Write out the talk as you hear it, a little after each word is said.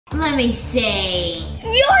Let me see.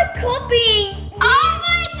 You're copying. Oh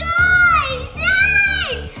my god!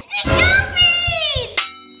 Zane! You copied!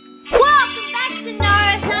 Welcome back to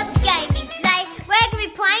Norris Gaming. Today we're going to be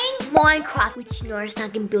playing Minecraft, which Norris and I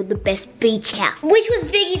can build the best beach house. Which was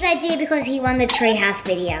Biggie's idea because he won the treehouse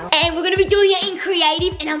video. And we're going to be doing it in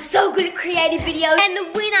creative, and I'm so good at creative videos. And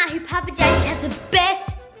the winner who Papa James has the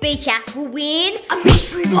best beach house will win a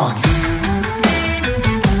mystery box.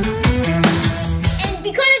 And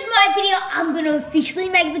because it's my video, I'm going to officially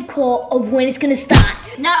make the call of when it's going to start.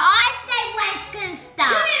 No, I say when it's going to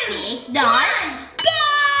start. 2, 1, go!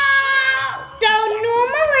 So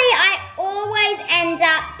normally I always end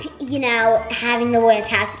up, you know, having the worst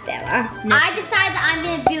house ever. No. I decided that I'm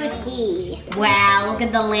going to build here. Wow, look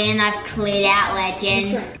at the land I've cleared out,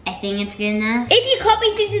 legends. I think it's good enough. If you copy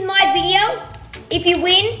since it's my video, if you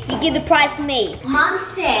win, you give the prize to me. Mom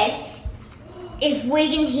said if we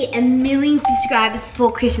can hit 1 million subscribers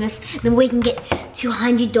before Christmas, then we can get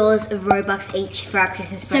 $200 of Robux each for our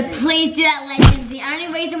Christmas present. So please do that, legends. The only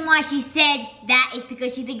reason why she said that is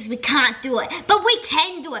because she thinks we can't do it. But we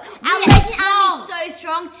can do it. Our legend army is so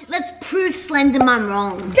strong. Let's prove Slender Mum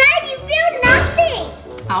wrong. Dad, you build nothing.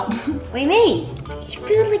 Oh. What do you mean? You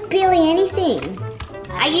build like barely anything.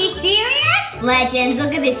 Are you serious? Legends,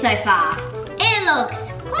 look at this so far. It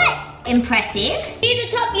looks quite impressive. You're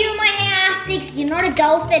the top view of my house. 6, you're not a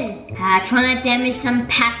dolphin. Trying to damage some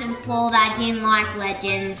passive flaw that I didn't like,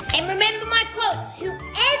 legends. And remember my quote,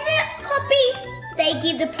 whoever copies, they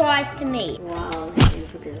give the prize to me. Wow, look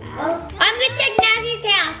at that. I'm gonna check Nazzie's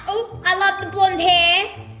house. Oh, I love the blonde hair.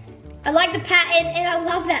 I like the pattern and I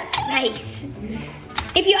love that face.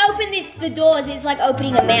 If you open the doors, it's like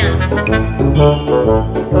opening a mouth.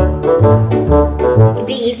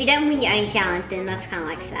 If you don't win your own challenge, then that's kind of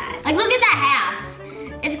like sad. Like, look at that house.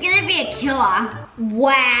 It's gonna be a killer.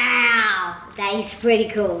 Wow, that is pretty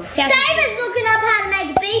cool. Saber's looking up how to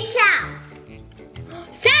make a beach house.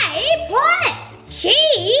 Save? What? Cheese?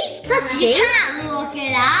 It's not cheese. You can't look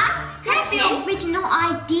it up. That's the original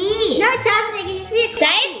idea. No, it doesn't. It needs to be a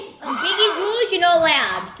Save? On Biggie's rules, you're not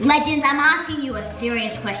allowed. Legends, I'm asking you a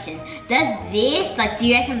serious question. Does this, like, do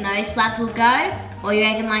you reckon those slabs will go? Or you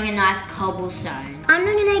reckon like a nice cobblestone? I'm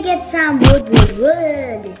not gonna get some wood.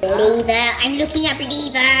 Believer, I'm looking at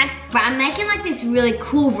Believer. But I'm making like this really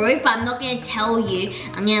cool roof, but I'm not gonna tell you.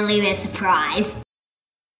 I'm gonna leave it a surprise.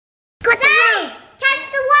 Got the whale!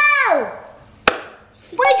 Catch the whale!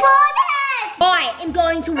 We got it! I am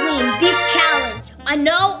going to win this challenge. I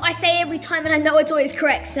know I say it every time and I know it's always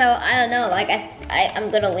correct, so I don't know, like I'm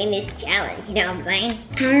gonna win this challenge, you know what I'm saying?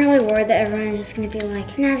 I'm really worried that everyone is just gonna be like,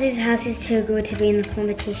 Nazzie's house is too good to be in the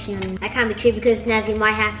competition. That can't be true because Nazzie,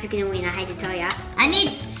 my house is gonna win, I hate to tell ya. I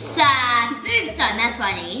need smooth stone, that's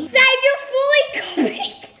what I need. Save, you're fully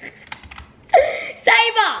copying.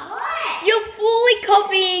 Saber! What? You're fully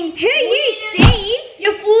copying. Who you, Steve?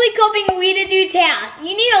 You're fully copying Weird Dude's house.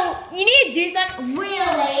 You need to do something. Really?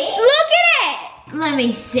 Look at it! Let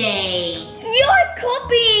me see. You're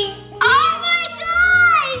copying. Oh my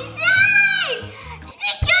god! Zane! She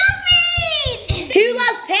copied! Who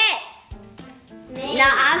loves pets? Me. No,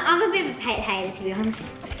 I'm a bit of a pet hater, to be honest.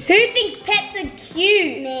 Who thinks pets are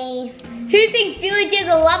cute? Me. Who thinks villagers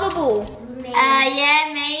are lovable? Me.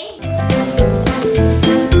 Yeah, me.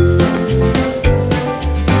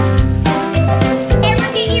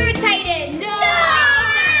 Everyone get irritated. No!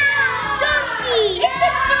 Donkey! It's the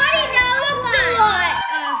snotty nose one.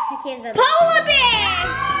 Who cares about Polar bear!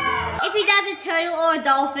 If he does a turtle or a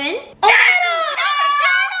dolphin. Turtle!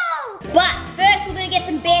 But first we're gonna get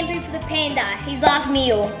some bamboo for the panda, his last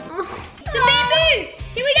meal. Some bamboo!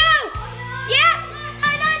 Here we go! Yeah!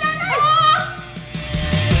 No.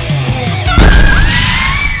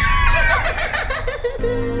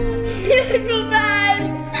 I feel bad.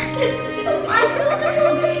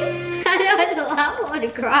 I know it's a laugh, I want to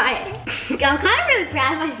cry. I'm kind of really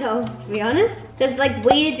proud of myself, to be honest. Because like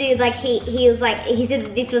Weird Dude, like he said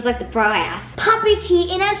that this was like the pro house. Puppy's here,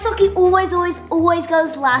 and our Socky always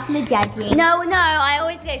goes last in the judging. No, I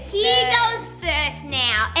always go first. He goes first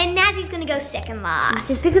now, and Nazzie's gonna go second last.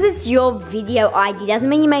 Just because it's your video ID doesn't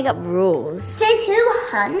mean you make up rules. Says who,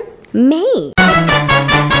 hun? Me.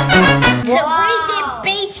 So we did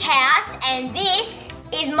beach house, and this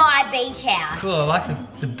is my beach house. Cool, I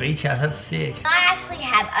like the beach house, that's sick. I actually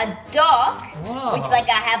have a dock, Whoa. which like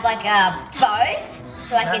I have like a boat,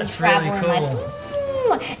 so I can That's travel really in my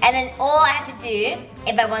cool. and then all I have to do,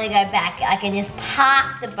 if I want to go back, I can just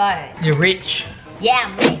park the boat. You're rich. Yeah,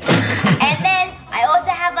 I'm rich. And then I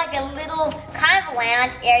also have like a little kind of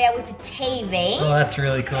lounge area with a TV. Oh, that's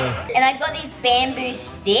really cool. And I got these bamboo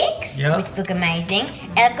sticks, Yep. which look amazing.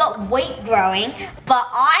 And I've got wheat growing, but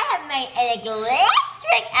I have made an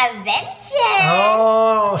electric adventure.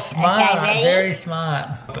 Oh, smart. Okay, ready? Very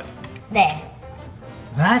smart. There.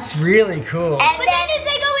 That's really cool. And but then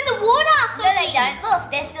they go in the water. So no, they don't.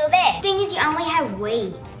 Look, they're still there. The thing is, you only have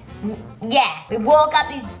wheat. Yeah, we walk up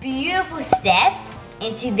these beautiful steps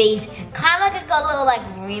into these, kind of like it's got a little like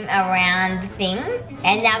room around the thing.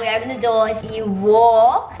 And now we open the doors, you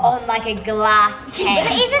walk on like a glass tank.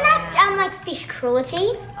 But isn't that like fish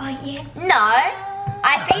cruelty? Oh yeah. No,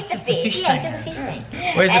 I feed the just the fish. fish Yeah, it's tank. just a fish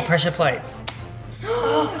tank. Where's the And- pressure plates?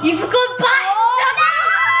 You forgot buttons!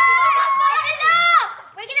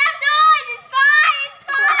 We can have doors, it's fine!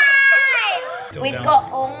 Door We've down. got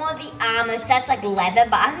all the armor, so that's like leather,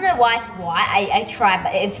 but I don't know why it's white. I tried,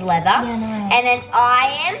 but it's leather. Yeah, no. And then it's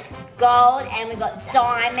iron, gold, and we got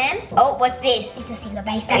diamond. Oh, what's this? It's a single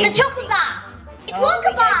base. It's It's a chocolate bar. It's Oh, we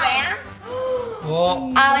Wonka go bar. down. Whoa. Oh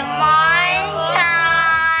my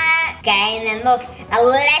god! Okay, and then look,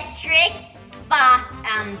 electric fast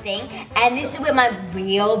thing, and this is where my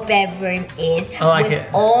real bedroom is I like with it.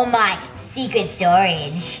 all my secret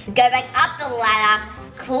storage. Go back up the ladder,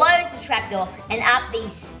 close the trapdoor, and up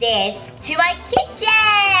these stairs to my kitchen.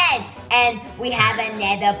 And we have a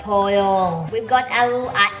nether portal. We've got a little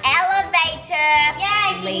elevator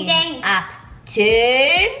Yay, leading ding. up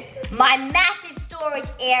to my massive storage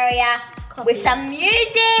area with some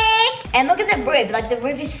music. And look at the roof, like the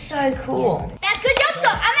roof is so cool. That's good job,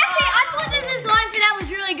 Stop. I thought the design for that was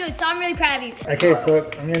really good, so I'm really proud of you. Okay, so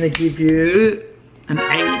I'm going to give you an 8.5 out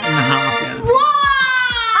of 10. Whoa!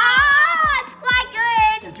 Oh, it's quite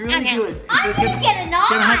good. It's really Okay. good. I'm gonna get a 9.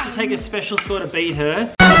 Gonna have to take a special score to beat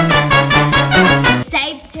her.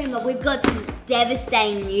 Save Tumor, we've got some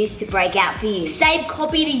devastating news to break out for you. Save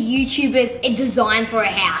copied a YouTuber's design for a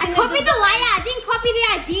house. I copied the layout. I didn't copy the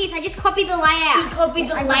ideas. I just copied the layout. He copied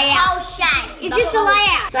the Like layout. whole shape. It's just the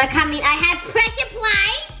layout. So I come in. I have pressure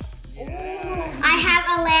plates. I have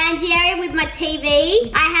a lounge area with my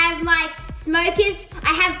TV. I have my smokers.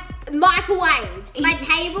 I have microwave. My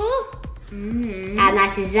table. How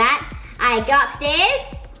nice is that? I go upstairs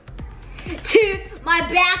to my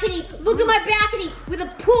balcony. Look at my balcony with a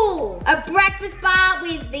pool, a breakfast bar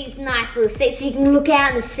with these nice little seats so you can look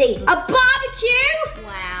out in the sea. A barbecue.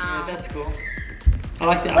 Wow. That's cool. I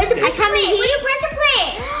like that. I come in here.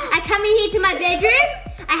 I come in here to my bedroom.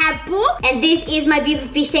 I have book, and this is my beautiful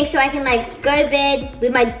fish tank, so I can like go to bed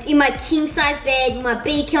with in my king size bed with my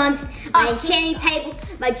beacons, my enchanting table,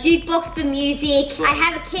 my jukebox for music. I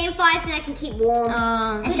have a campfire so I can keep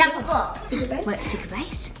warm. And shuffle box. Secret base? What, secret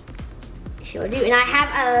base? Sure do. And I have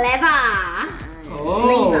a lever.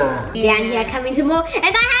 Oh. Down here I come into more, and I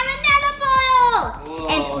have a nether portal.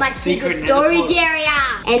 Whoa, And my secret nether storage portal. area.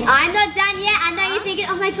 And I'm not done yet. I know you're thinking,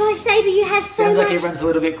 oh my gosh, Saber, you have so Sounds much. like everyone's a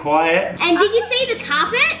little bit quiet. And did you see the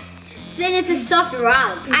carpet? So then it's a soft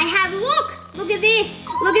rug. I have, look at this.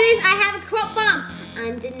 Look at this, I have a crop bump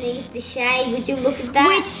underneath the shade. Would you look at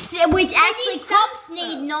that? Which actually crops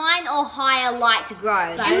need 9 or higher light to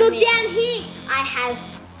grow. And look down here. I have,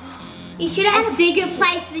 you should have a secret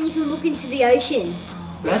place so then you can look into the ocean.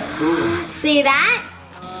 That's cool. See that?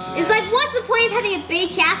 It's like, what's the point of having a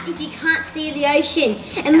beach house if you can't see the ocean?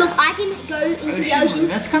 And look, I can go into the ocean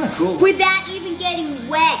That's kind of cool. without even getting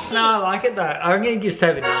wet. No, I like it though. I'm going to give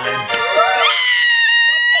Saber 9.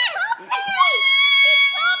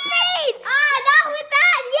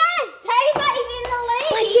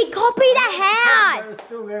 She copied a house. That's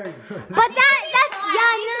still very good. But that's,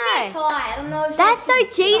 yeah, I know. That's so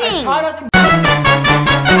cheating. Ty doesn't.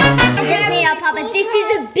 Just need our Papa. This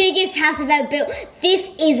is the biggest house I've ever built. This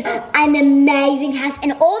is an amazing house,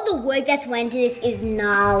 and all the work that's went into this is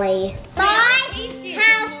gnarly. My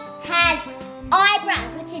house has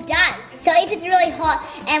eyebrows, which it does. So if it's really hot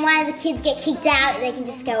and one of the kids get kicked out, they can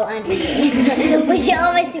just go underneath. Which you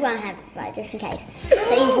obviously won't have, but just in case. So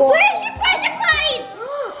you walk. Where's your pressure plate?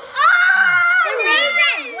 The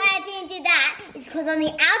reason why I didn't do that is because on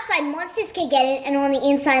the outside monsters could get in, and on the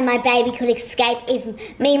inside my baby could escape if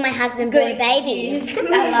me and my husband brought a baby. I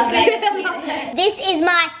love it. This is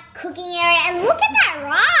my cooking area, and look at that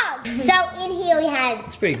rug. So in here we had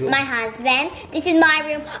It's pretty cool. my husband. This is my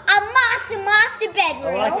room, a master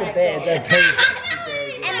bedroom. I like the bed. That bed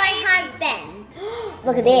is And my husband.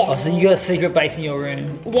 Look at this. Oh, so you got a secret base in your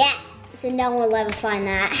room. Yeah. so no one will ever find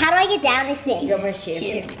that. How do I get down this thing? Go for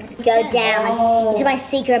shift. Go down into my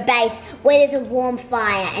secret base where there's a warm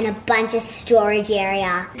fire and a bunch of storage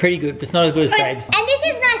area. Pretty good, but it's not as good as Sabe's. And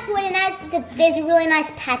this is nice wood, and there's a really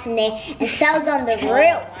nice pattern there, and so's on the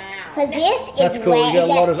roof. Because this That's is cool. where You got a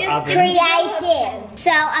lot it of gets ovens. creative. So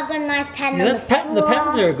I've got a nice pattern on the floor. The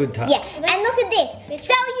patterns are a good touch. Yeah, and look at this.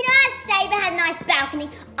 So you know how Saber had a nice balcony?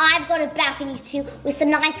 I've got a balcony too with some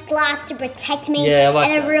nice glass to protect me Yeah, I like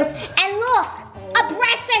and a that. roof. And look, a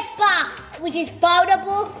breakfast bar, which is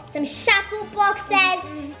foldable, some shackle boxes.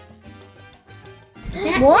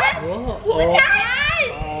 What? Whoa. No,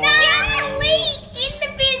 that's a leak in the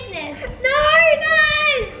business. No.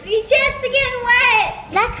 Your chests are getting wet.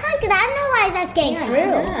 I don't know why that's getting through.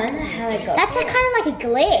 I don't know how it got That's kind of like a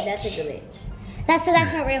glitch. That's a glitch. That's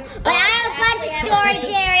not real. But I have a bunch of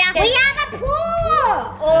storage area. We have a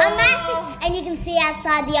pool! A massive, and you can see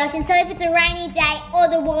outside the ocean. So if it's a rainy day or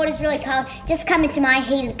the water's really cold, just come into my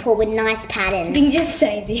heated pool with nice patterns. You just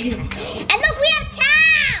say this. And look, we have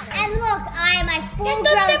towel! And look, I am my full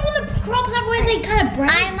grown... all the props up where they kind of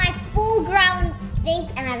break. I am my full grown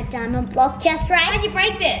things, and I have a diamond block just right. How'd you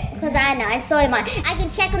break that? Because I know, I sorted mine. I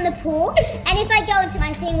can check on the pool, and if I go into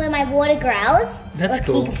my thing where my water grows, That's look,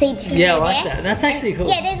 cool. you can see two Yeah, I there. like that. That's actually cool.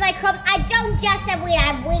 Yeah, there's my crops. I don't just have wheat,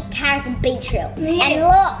 I have wheat, carrots, and beetroot. And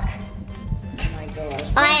look, Oh my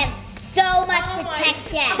god. I have so much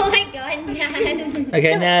protection. Oh my god, Naz.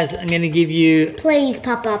 Okay, Naz, I'm going to give you... Please,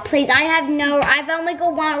 Papa, please. I've only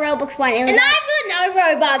got one Robux one. And I've got no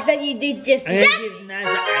Robux that you did just. I'm going to give Naz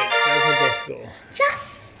an 8. That's her best score.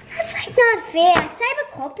 That's like not fair. Save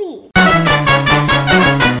a copy.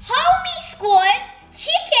 Homie squad,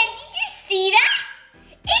 chicken, did you see that?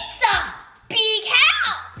 It's a big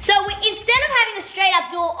house. So instead of having a straight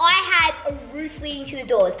up door, I had a roof leading to the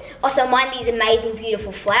doors. Also, mind these amazing,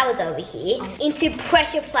 beautiful flowers over here into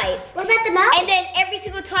pressure plates. What about the mouse? And then every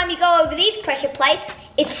single time you go over these pressure plates,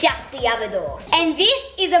 it shuts the other door. And this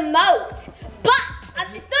is a moat. But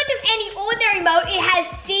it's not just any ordinary moat, it has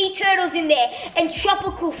sea turtles in there and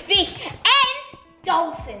tropical fish and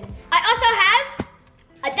dolphins. I also have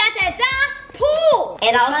a pool.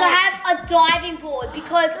 And I also have a diving board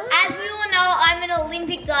because as we all know, I'm an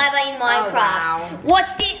Olympic diver in Minecraft. wow. Watch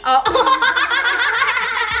this.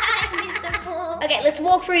 Okay, let's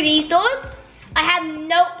walk through these doors. I have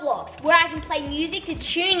note blocks where I can play music to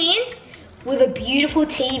tune in with a beautiful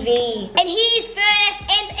TV. And here's furnace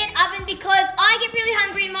and an oven because I get really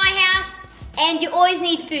hungry in my house and you always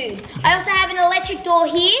need food. I also have an electric door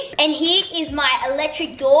here, and here is my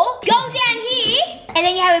electric door. Go down here, and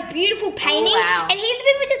then you have a beautiful painting. wow. And here's the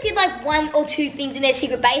people just did like 1 or 2 things in their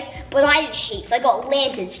secret base, but I did heaps. I got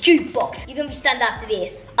lanterns, jukebox. You're gonna be stunned after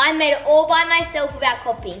this. I made it all by myself without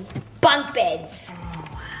copying. Bunk beds.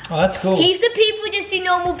 Oh, that's cool. Heaps of people just in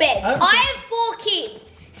normal beds. Oh, so- I have 4 kids.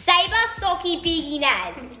 Saber, Socky, Biggie,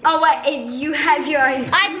 Naz. Oh wait, and you have your own.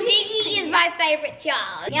 Biggie is my favorite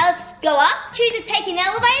child. Now let's go up. Choose to take an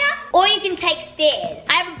elevator or you can take stairs.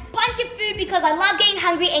 I have a bunch of food because I love getting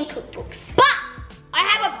hungry and cookbooks. But I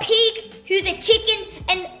have a pig who's a chicken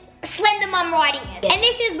and Slender Mum riding it. And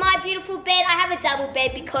this is my beautiful bed. I have a double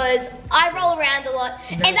bed because I roll around a lot.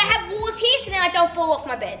 And I have walls here so then I don't fall off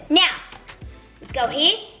my bed. Now, let's go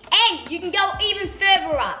here. And you can go even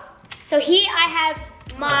further up. So here I have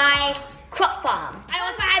my crop farm. I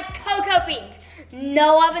also have cocoa beans.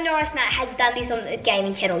 No other Norris nut has done this on the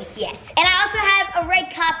gaming channel yet. And I also have a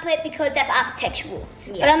red carpet because that's architectural.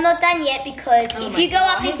 Yeah. But I'm not done yet because if you go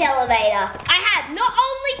up this elevator, I have not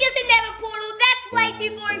only just a nether portal, that's way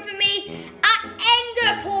too boring for me, an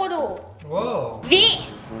ender portal. Whoa. This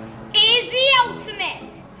is the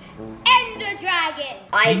ultimate ender dragon.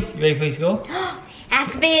 You ready for your score? Has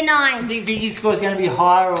to be a 9. I think Biggie's score is going to be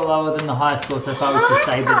higher or lower than the highest score so far, which is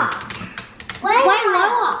Saber's. Way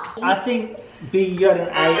lower. I think Biggie got an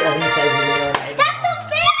 8. I think Saber's going to go an 8. That's not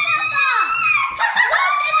fair,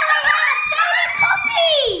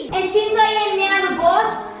 Papa. And since I am now the boss,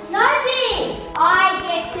 No, Biggs. I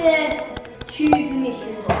get to choose the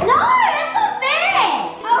mystery box. No, that's not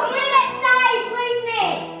fair. Open it, save, please,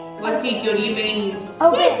 man. What feature do you mean?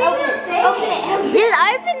 Open it.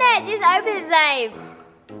 Just open it, save.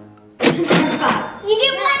 You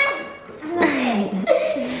get 1